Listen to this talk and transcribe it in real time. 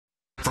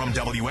From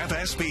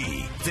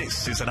WFSB,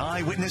 this is an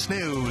Eyewitness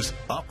News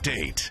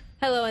Update.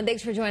 Hello, and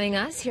thanks for joining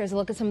us. Here's a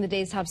look at some of the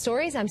day's top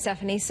stories. I'm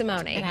Stephanie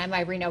Simone. And I'm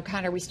Irene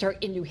O'Connor. We start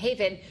in New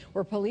Haven,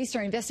 where police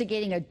are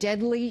investigating a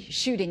deadly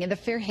shooting in the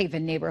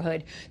Fairhaven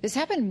neighborhood. This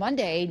happened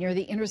Monday near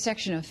the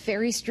intersection of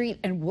Ferry Street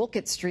and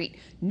Wolcott Street.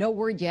 No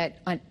word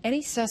yet on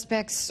any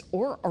suspects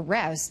or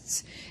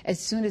arrests. As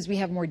soon as we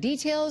have more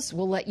details,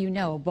 we'll let you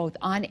know, both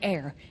on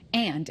air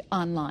and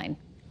online.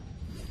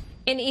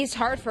 In East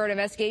Hartford,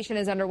 investigation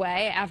is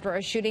underway after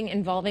a shooting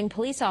involving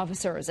police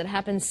officers. It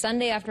happened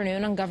Sunday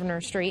afternoon on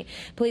Governor Street.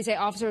 Police say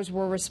officers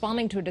were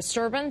responding to a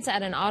disturbance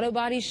at an auto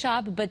body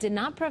shop, but did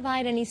not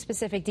provide any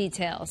specific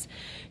details.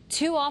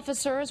 2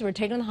 officers were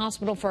taken to the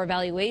hospital for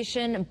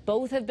evaluation.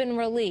 Both have been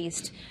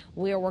released.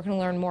 We are working to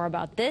learn more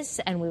about this,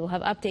 and we will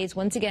have updates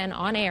once again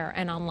on air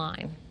and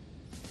online.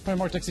 Hi,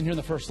 Mark Dixon here in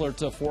the First Alert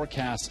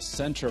Forecast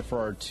Center for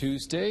our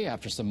Tuesday.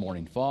 After some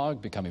morning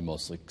fog, becoming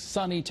mostly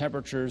sunny,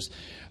 temperatures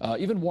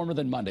even warmer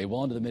than Monday,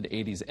 well into the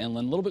mid-80s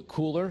inland. A little bit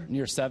cooler,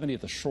 near 70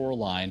 at the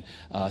shoreline,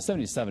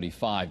 70 to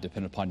 75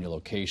 depending upon your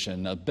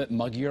location. A bit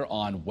muggier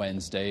on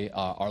Wednesday,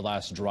 our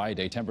last dry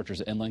day. Temperatures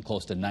inland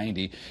close to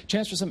 90.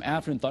 Chance for some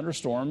afternoon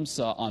thunderstorms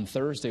on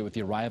Thursday with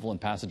the arrival and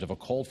passage of a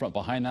cold front.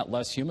 Behind that,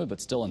 less humid but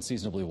still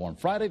unseasonably warm.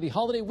 Friday, the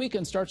holiday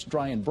weekend starts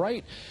dry and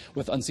bright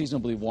with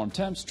unseasonably warm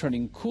temps,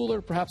 turning cooler,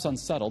 perhaps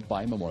unsettled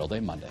by Memorial Day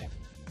Monday.